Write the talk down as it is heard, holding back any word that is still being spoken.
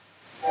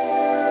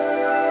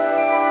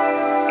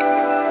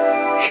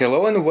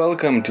Hello and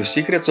welcome to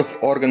Secrets of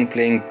Organ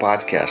Playing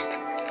podcast.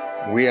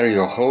 We are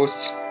your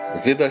hosts,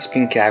 Vidas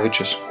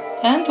Pinkevičius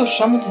and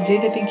Aušra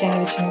Mutuzėtė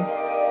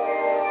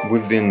Pinkevičienė.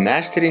 We've been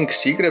mastering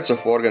secrets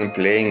of organ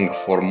playing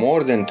for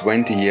more than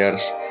 20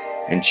 years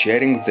and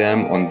sharing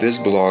them on this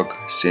blog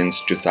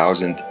since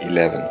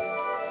 2011.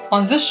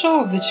 On this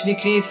show, which we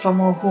create from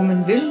our home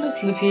in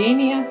Vilnius,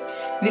 Lithuania,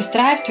 we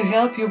strive to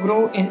help you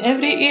grow in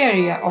every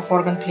area of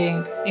organ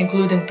playing,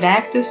 including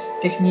practice,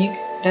 technique,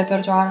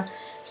 repertoire,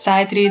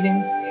 sight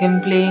reading, hymn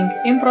playing,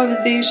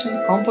 improvisation,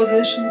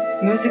 composition,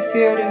 music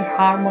theory,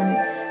 harmony,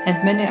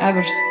 and many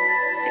others.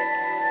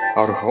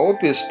 Our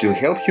hope is to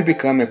help you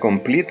become a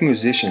complete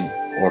musician,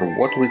 or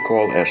what we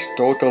call as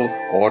total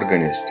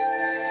organist,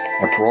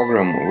 a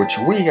program which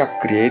we have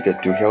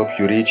created to help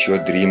you reach your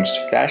dreams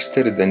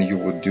faster than you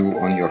would do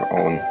on your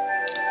own.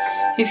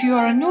 If you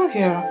are new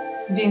here,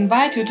 we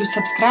invite you to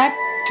subscribe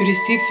to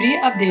receive free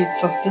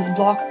updates of this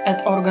blog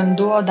at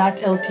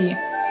organduo.lt.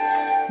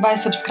 By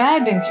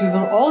subscribing, you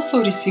will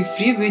also receive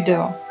free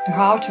video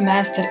how to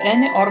master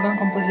any organ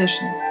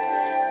composition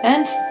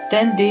and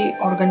 10-day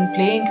organ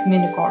playing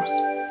mini course.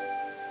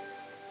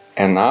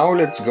 And now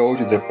let's go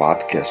to the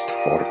podcast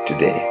for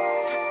today.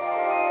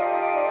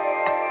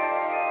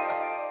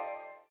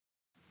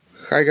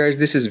 Hi guys,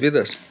 this is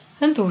Vidas.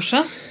 And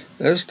Aušra.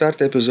 Let's start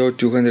episode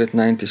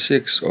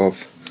 296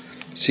 of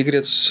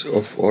Secrets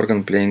of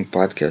Organ Playing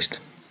podcast.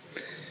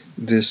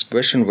 This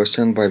question was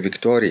sent by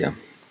Victoria,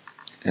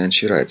 and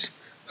she writes,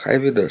 Hi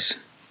Vidas.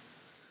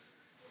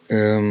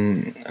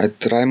 I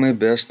try my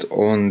best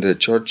on the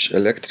church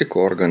electric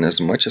organ as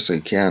much as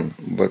I can,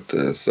 but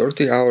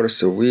 30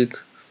 hours a week,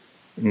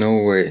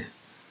 no way.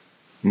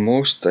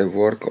 Most I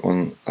work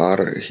on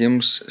are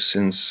hymns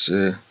since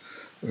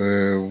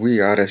we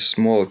are a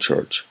small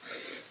church.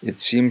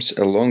 It seems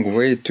a long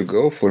way to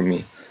go for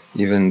me,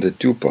 even the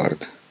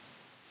two-part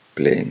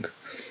playing.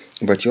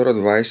 But your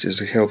advice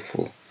is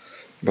helpful.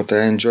 But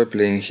I enjoy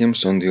playing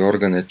hymns on the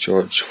organ at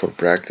church for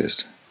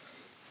practice.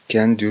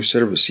 Can't do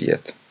service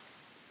yet.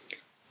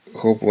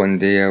 Hope one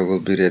day I will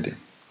be ready.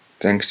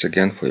 Thanks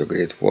again for your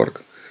great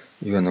work.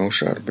 You and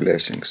Aušra are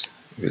blessings.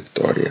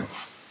 Victoria.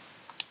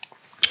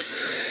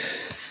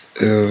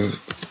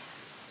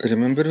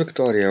 Remember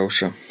Victoria,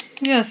 Aušra?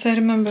 Yes, I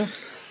remember.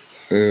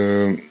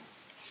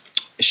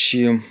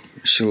 She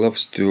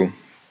loves to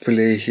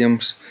play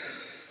hymns,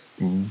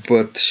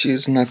 but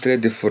she's not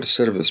ready for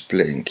service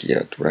playing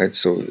yet, right?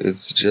 So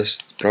it's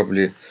just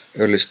probably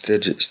early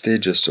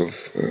stages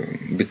of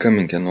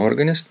becoming an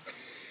organist.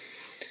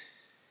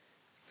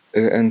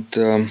 And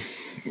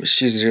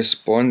she's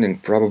responding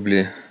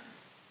probably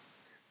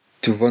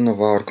to one of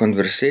our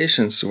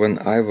conversations when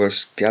I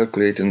was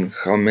calculating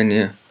how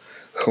many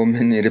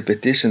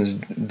repetitions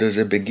does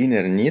a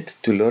beginner need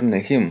to learn a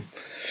hymn,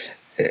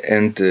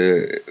 and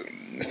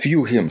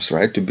few hymns,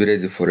 right, to be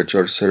ready for a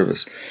church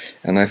service.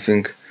 And I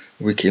think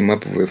we came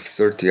up with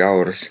 30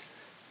 hours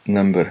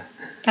number.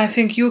 I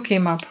think you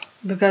came up,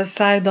 because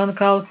I don't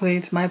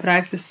calculate my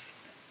practice.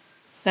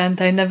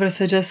 And I never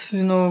suggest,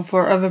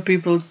 for other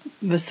people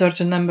with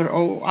certain number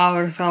of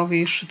hours how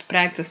we should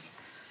practice.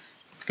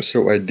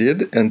 So I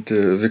did, and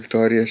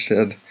Victoria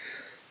said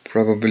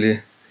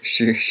probably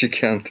she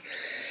can't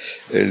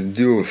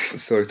do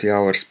 30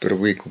 hours per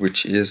week,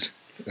 which is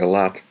a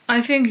lot.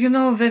 I think,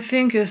 the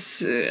thing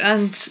is,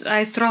 and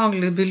I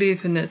strongly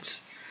believe in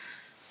it,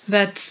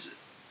 that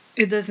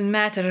it doesn't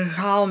matter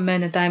how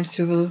many times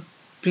you will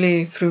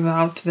play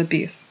throughout the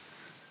piece.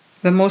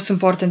 The most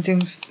important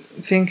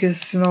thing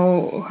is,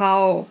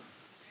 how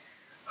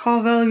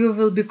well you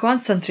will be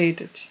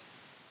concentrated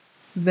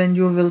when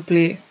you will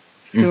play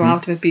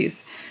throughout the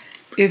piece.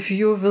 If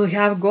you will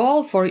have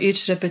goal for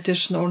each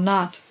repetition or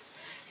not.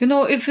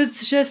 If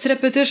it's just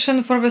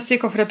repetition for the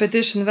sake of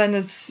repetition, then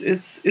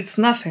it's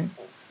nothing.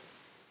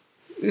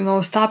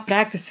 Stop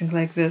practicing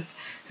like this.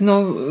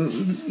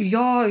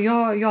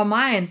 Your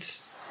mind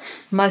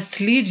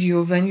must lead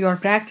you when you are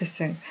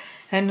practicing.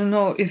 And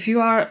if you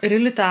are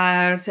really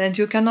tired and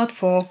you cannot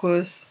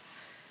focus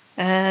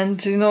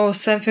and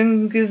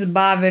something is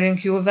bothering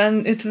you,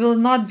 then it will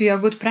not be a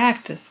good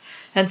practice.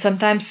 And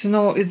sometimes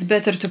it's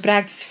better to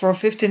practice for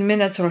 15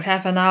 minutes or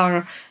half an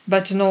hour,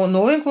 but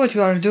knowing what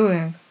you are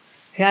doing,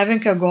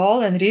 having a goal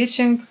and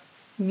reaching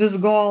this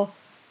goal,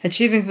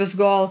 achieving this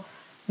goal,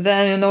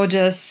 then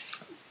just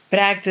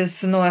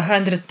practice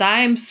 100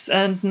 times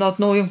and not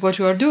knowing what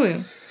you are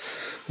doing.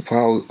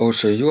 Wow,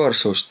 Aušra, you are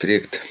so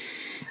strict,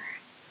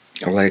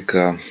 like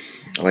a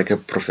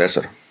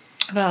professor.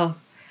 Well,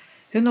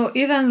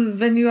 even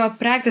when you are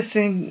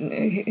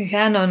practicing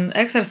hand-on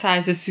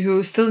exercises,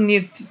 you still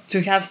need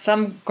to have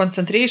some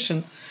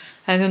concentration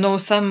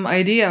and some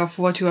idea of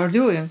what you are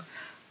doing.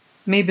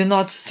 Maybe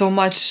not so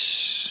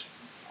much,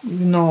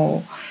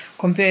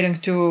 comparing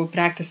to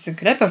practicing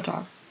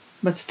repertoire,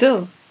 but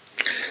still.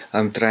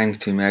 I'm trying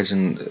to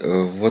imagine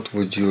what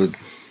would you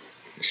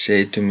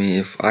say to me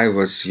if I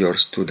was your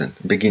student,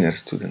 beginner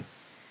student.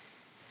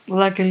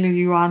 Luckily,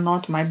 you are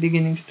not my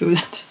beginning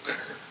student.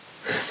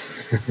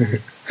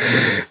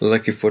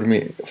 Lucky for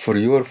me. For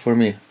you or for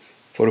me?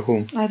 For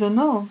whom? I don't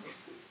know.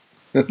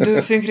 Do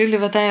you think really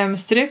that I am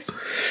strict?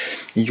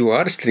 You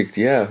are strict,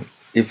 yeah.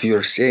 If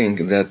you're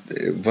saying that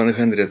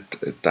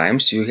 100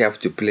 times you have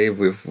to play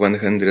with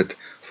 100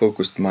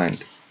 focused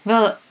mind.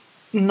 Well,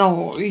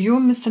 no, you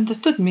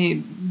misunderstood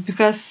me,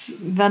 because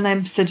when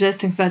I'm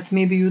suggesting that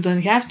maybe you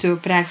don't have to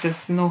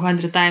practice,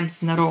 100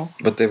 times in a row.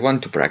 But I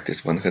want to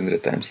practice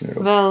 100 times in a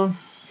row. Well,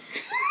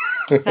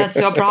 that's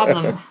your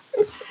problem.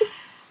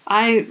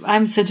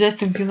 I'm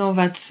suggesting,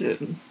 that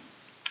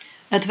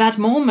at that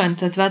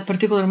moment, at that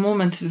particular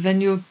moment,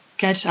 when you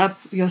catch up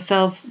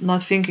yourself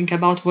not thinking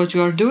about what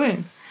you are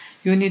doing,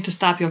 you need to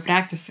stop your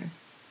practicing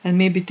and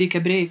maybe take a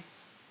break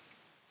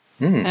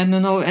Hmm, and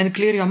and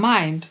clear your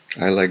mind,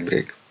 I like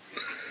break.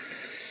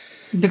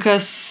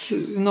 because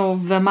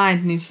the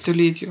mind needs to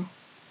lead you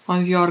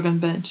on the organ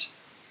bench,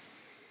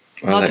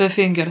 I not the like,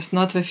 fingers,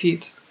 not the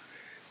feet.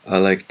 I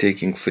like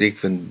taking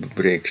frequent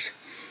breaks.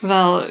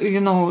 Well,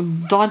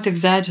 don't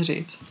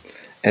exaggerate.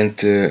 And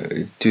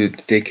to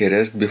take a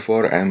rest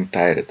before I'm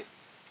tired.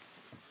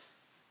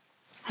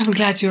 I'm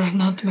glad you're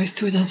not my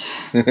student.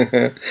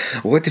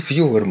 What if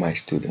you were my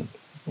student?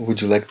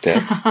 Would you like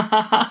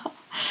that?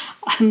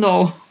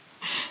 No,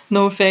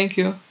 no, thank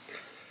you.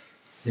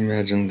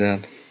 Imagine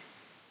that.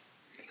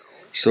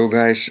 So,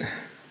 guys,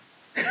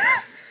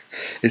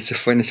 it's a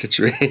funny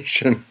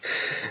situation,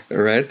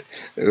 right?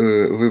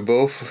 We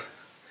both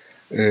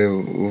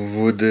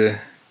would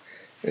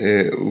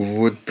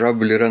would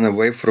probably run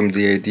away from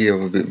the idea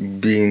of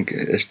being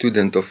a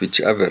student of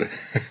each other,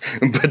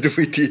 but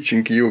we're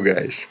teaching you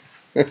guys.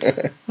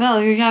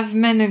 Well, you have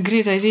many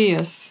great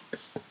ideas,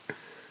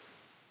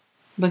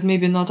 but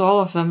maybe not all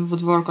of them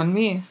would work on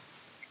me.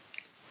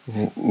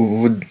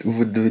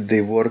 Would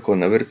they work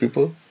on other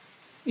people?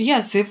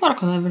 Yes, they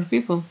work on other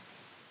people.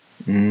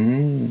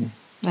 Mm.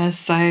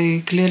 As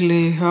I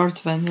clearly heard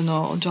when,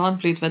 John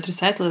played that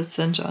recital at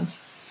St. John's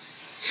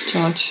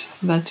Church,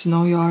 that,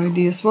 your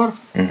ideas work.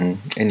 Hmm.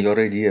 And your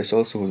ideas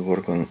also would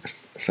work on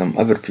some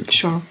other people.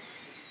 Sure.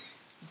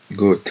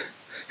 Good.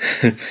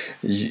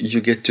 You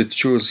get to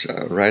choose,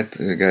 right,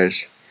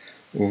 guys?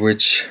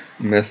 Which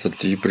method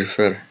do you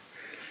prefer?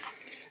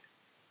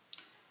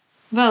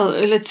 Well,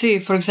 let's see,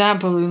 for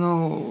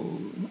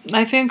example,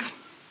 I think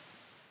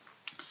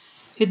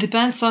it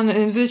depends on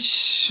in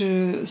which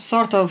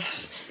sort of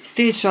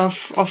stage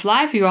of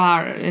life you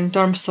are in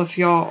terms of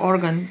your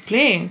organ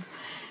playing.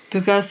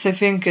 Because I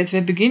think at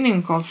the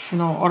beginning of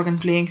organ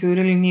playing, you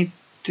really need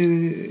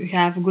to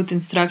have good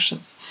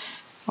instructions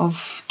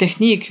of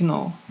technique,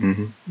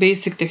 Hmm.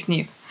 basic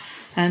technique,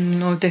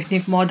 and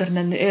technique modern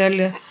and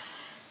early.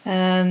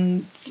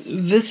 And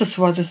this is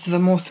what is the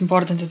most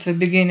important at the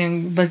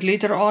beginning. But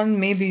later on,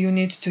 maybe you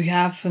need to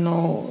have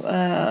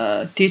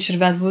a teacher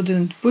that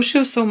wouldn't push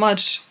you so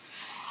much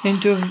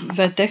into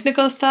the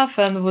technical stuff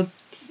and would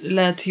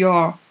let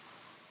your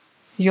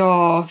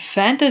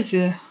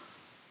fantasy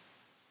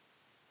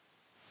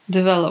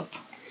develop,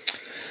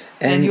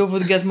 and you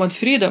would get more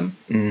freedom.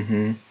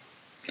 Hmm.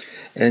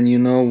 And you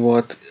know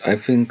what? I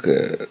think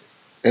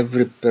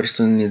every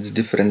person needs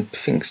different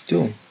things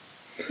too.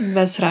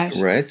 That's right.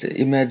 Right?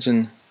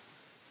 Imagine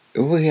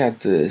we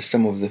had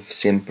some of the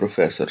same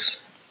professors,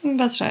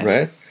 That's right.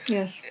 right?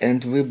 Yes.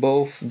 And we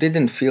both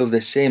didn't feel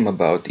the same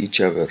about each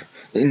other.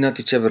 Not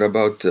each other,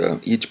 about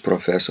each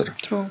professor.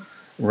 True.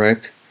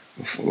 Right?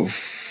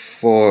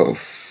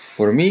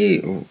 For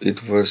me,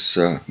 it was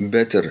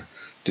better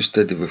to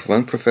study with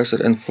one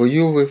professor, and for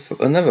you with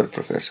another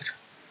professor,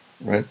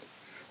 right?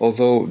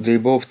 Although they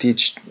both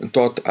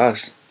taught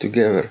us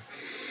together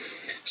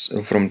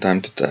from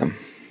time to time.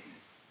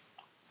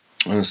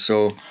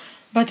 So.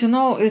 But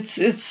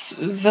it's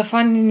the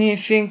funny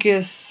thing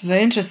is, the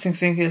interesting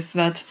thing is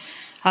that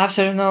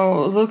after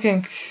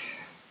looking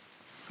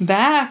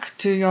back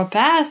to your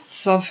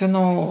past of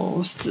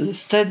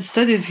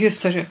studies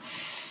history,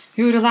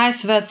 you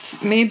realize that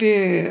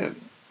maybe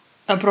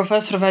a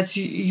professor that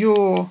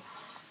you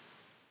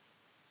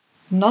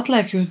not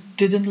like you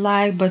didn't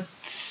like, but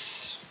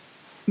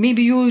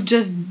maybe you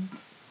just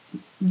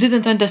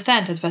didn't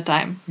understand at that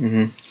time.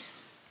 Mm-hmm.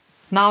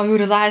 Now you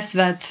realize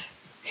that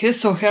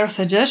his or her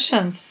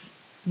suggestions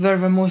were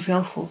the most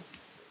helpful.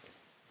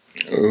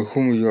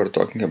 Whom you are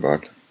talking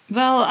about?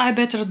 Well, I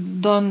better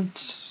don't,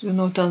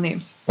 tell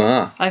names.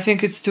 I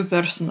think it's too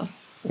personal.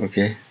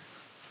 Okay.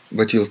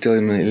 But you'll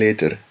tell me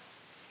later,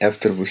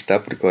 after we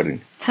stop recording.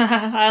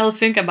 I'll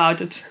think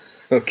about it.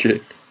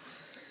 Okay.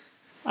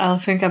 I'll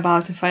think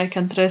about if I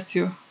can trust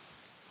you.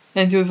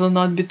 And you will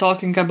not be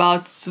talking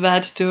about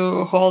that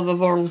to all the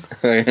world.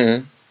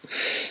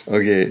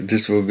 Okay,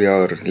 this will be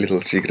our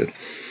little secret.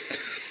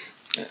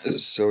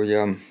 So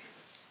yeah,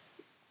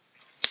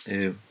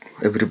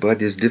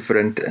 everybody is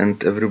different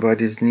and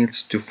everybody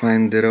needs to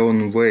find their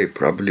own way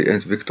probably,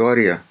 and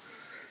Victoria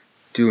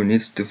too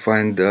needs to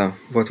find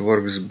what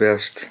works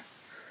best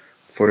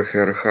for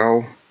her.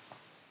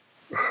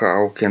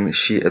 How can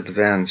she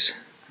advance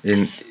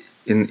in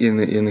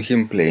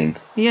hymn playing?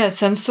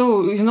 Yes, and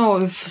so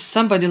if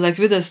somebody like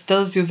Vidas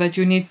tells you that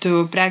you need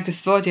to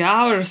practice 40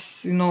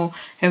 hours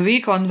a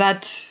week on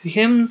that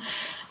hymn,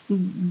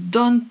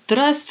 don't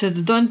trust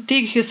it, don't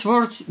take his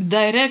words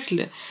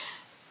directly.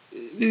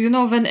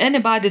 When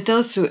anybody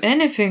tells you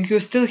anything, you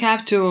still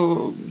have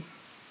to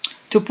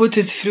put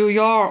it through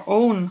your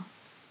own,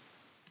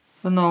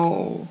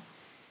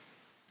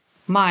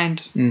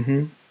 mind.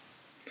 Mm-hmm.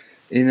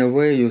 In a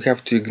way, you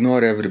have to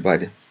ignore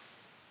everybody.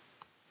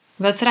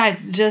 That's right.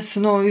 Just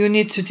you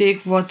need to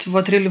take what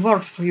really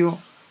works for you.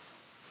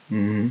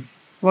 Mm-hmm.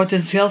 What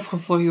is helpful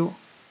for you.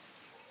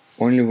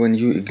 Only when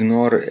you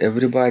ignore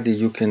everybody,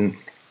 you can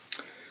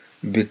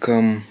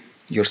become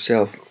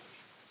yourself.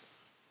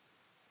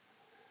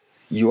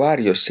 You are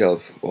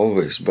yourself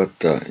always, but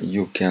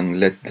you can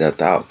let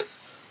that out.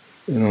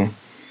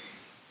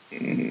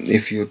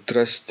 If you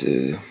trust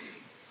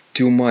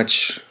too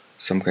much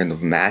some kind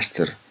of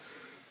master,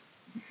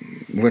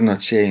 we're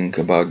not saying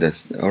about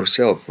that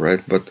ourselves,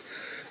 right? But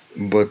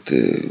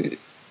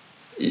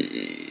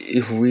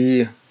if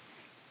we,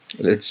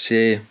 let's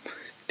say,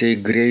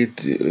 take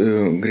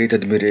great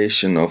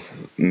admiration of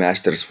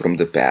masters from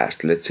the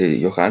past, let's say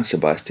Johann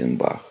Sebastian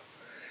Bach,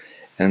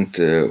 and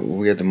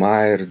we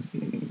admire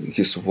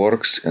his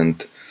works,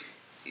 and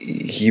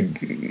he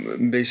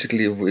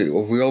basically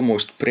we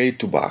almost pray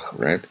to Bach,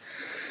 right?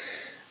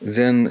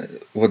 Then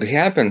what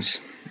happens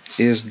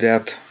is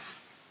that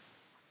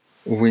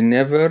we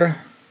never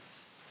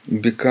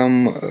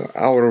become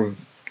our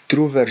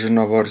true version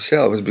of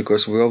ourselves,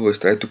 because we always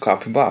try to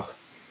copy Bach.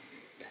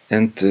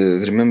 And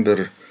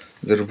remember,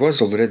 there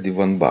was already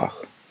one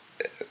Bach,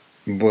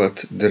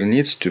 but there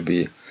needs to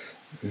be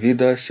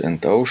Vidas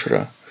and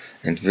Aušra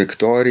and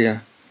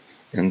Victoria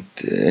and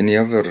any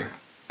other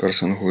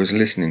person who is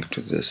listening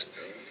to this.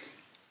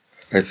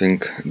 I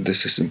think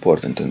this is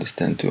important to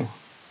understand too.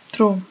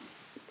 True.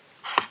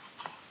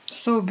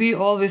 So be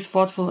always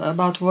thoughtful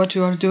about what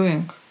you are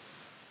doing.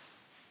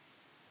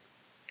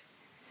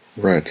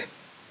 Right.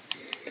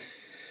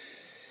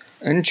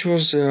 And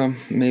choose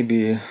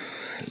maybe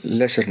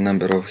lesser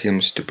number of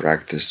hymns to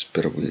practice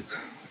per week.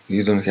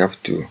 You don't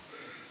have to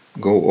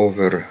go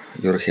over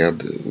your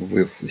head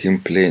with hymn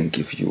playing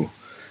if you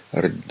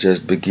are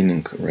just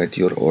beginning, right,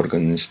 your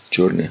organist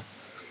journey.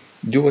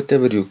 Do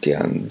whatever you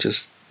can.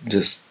 Just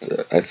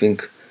I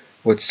think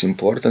what's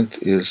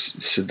important is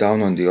sit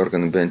down on the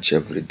organ bench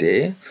every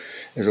day.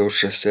 As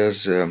Aušra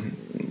says,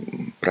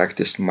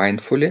 practice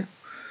mindfully,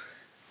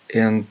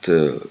 and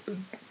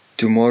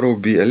tomorrow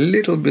be a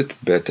little bit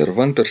better,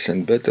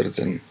 1% better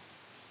than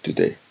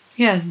today.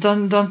 Yes,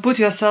 don't put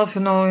yourself,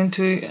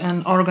 into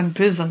an organ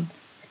prison.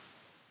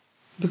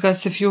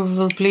 Because if you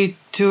will play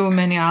too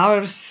many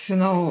hours,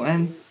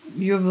 and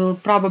you will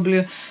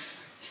probably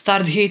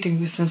start hating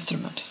this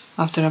instrument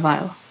after a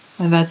while,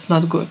 and that's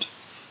not good.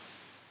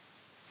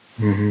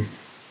 Mm-hmm.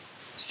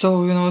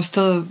 So,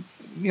 still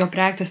your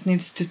practice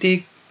needs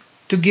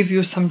to give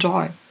you some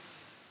joy.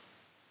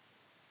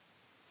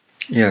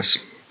 Yes,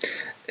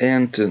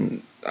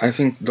 and I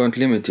think don't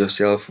limit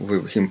yourself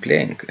with hymn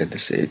playing at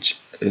this age.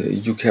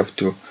 You have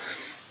to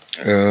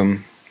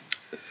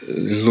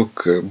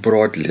look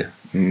broadly.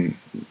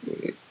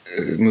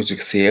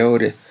 Music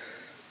theory,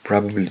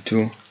 probably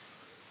too.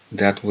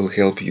 That will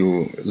help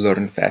you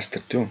learn faster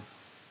too.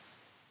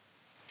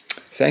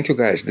 Thank you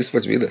guys. This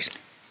was Vidas.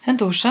 And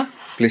Aušra.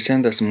 Please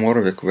send us more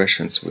of your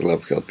questions. We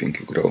love helping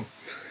you grow.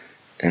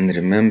 And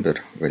remember,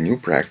 when you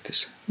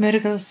practice,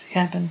 miracles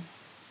happen.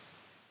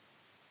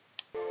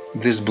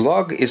 This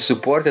blog is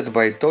supported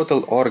by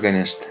Total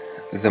Organist,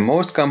 the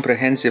most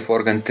comprehensive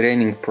organ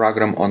training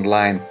program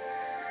online,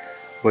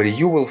 where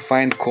you will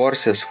find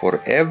courses for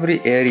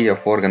every area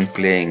of organ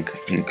playing,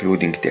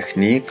 including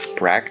technique,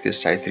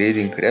 practice, sight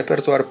reading,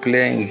 repertoire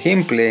playing,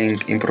 hymn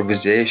playing,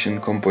 improvisation,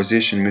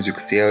 composition, music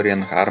theory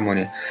and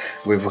harmony,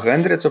 with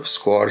hundreds of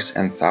scores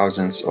and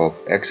thousands of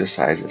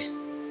exercises.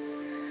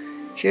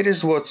 Here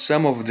is what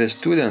some of the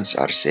students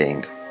are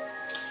saying.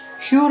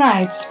 Hugh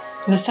writes,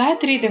 "The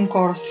sight reading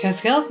course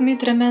has helped me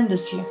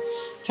tremendously.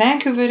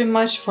 Thank you very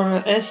much for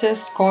your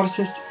essays,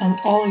 courses, and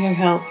all your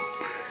help."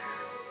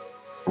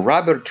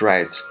 Robert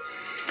writes,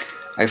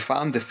 "I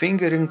found the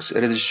fingerings,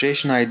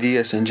 registration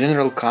ideas, and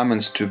general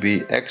comments to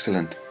be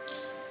excellent."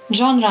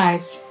 John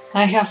writes,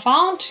 "I have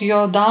found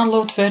your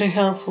download very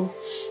helpful.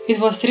 It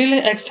was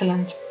really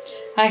excellent.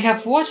 I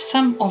have watched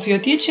some of your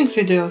teaching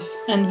videos,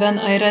 and when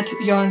I read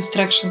your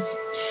instructions,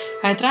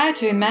 I tried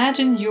to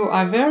imagine you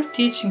were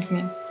teaching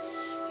me.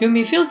 You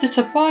may feel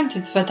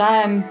disappointed that I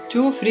am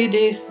 2-3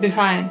 days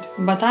behind,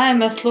 but I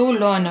am a slow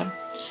learner,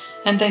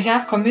 and I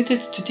have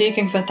committed to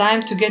taking the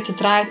time to get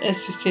it right, as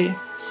you say.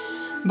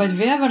 But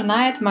the other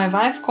night my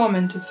wife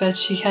commented that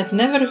she had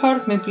never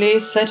heard me play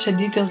such a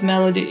detailed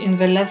melody in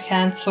the left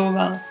hand so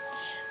well.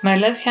 My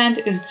left hand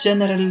is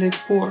generally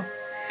poor."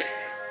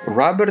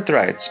 Robert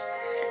writes,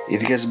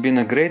 "It has been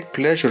a great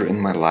pleasure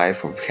in my life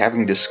of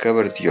having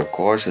discovered your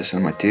courses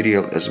and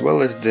material, as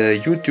well as the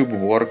YouTube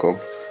work of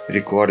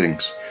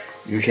recordings.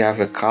 You have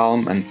a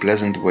calm and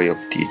pleasant way of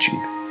teaching."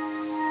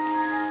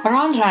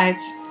 Ron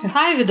writes,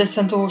 "Hi Vidas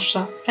and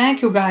Aušra,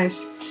 thank you guys.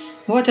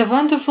 What a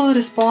wonderful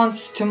response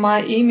to my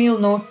email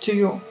note to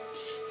you.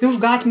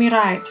 You've got me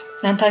right,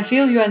 and I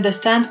feel you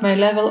understand my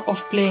level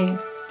of playing.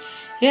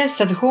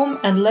 Yes, at home,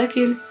 and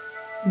lucky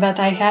that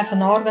I have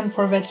an organ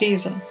for that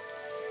reason.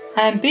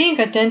 I am paying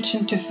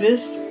attention to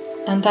this,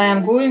 and I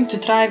am going to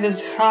try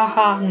this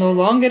haha no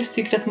longer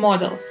secret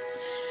model.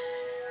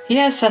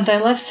 Yes, and I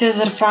love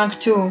Cesar Frank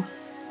too.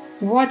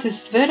 What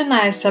is very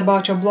nice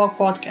about your blog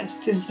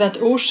podcast is that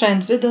Ausha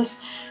and Vidas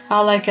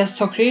are like a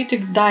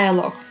Socratic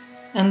dialogue,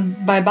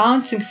 and by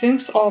bouncing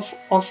things off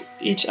of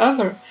each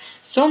other,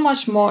 so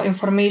much more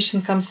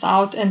information comes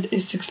out and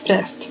is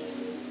expressed.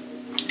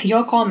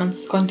 Your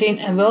comments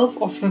contain a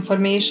wealth of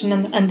information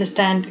and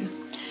understanding.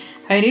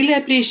 I really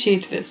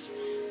appreciate this.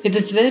 It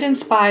is very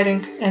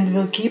inspiring and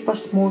will keep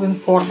us moving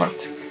forward.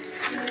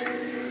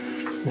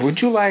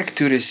 Would you like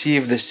to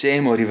receive the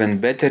same or even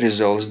better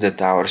results that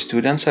our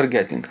students are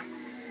getting?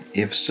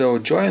 If so,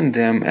 join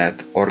them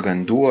at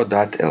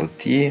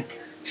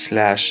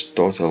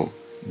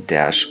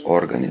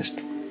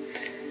organduo.lt/total-organist.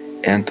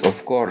 And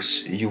of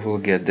course, you will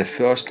get the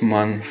first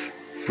month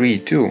free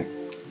too.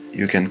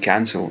 You can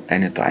cancel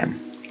anytime.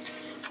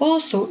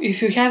 Also,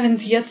 if you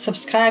haven't yet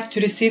subscribed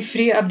to receive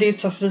free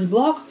updates of this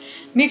blog,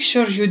 make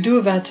sure you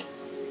do that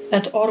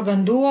at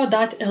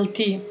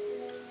organduo.lt.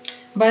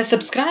 By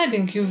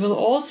subscribing, you will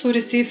also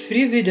receive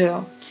free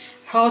video,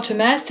 how to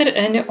master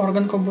any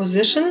organ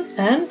composition,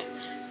 and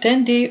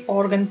 10-day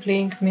organ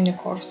playing mini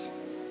course.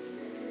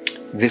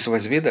 This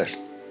was Vidas.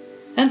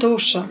 And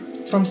Ausha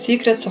from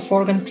Secrets of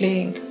Organ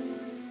Playing.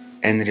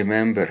 And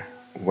remember,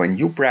 when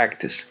you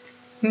practice,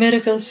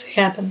 Miracles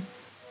happen.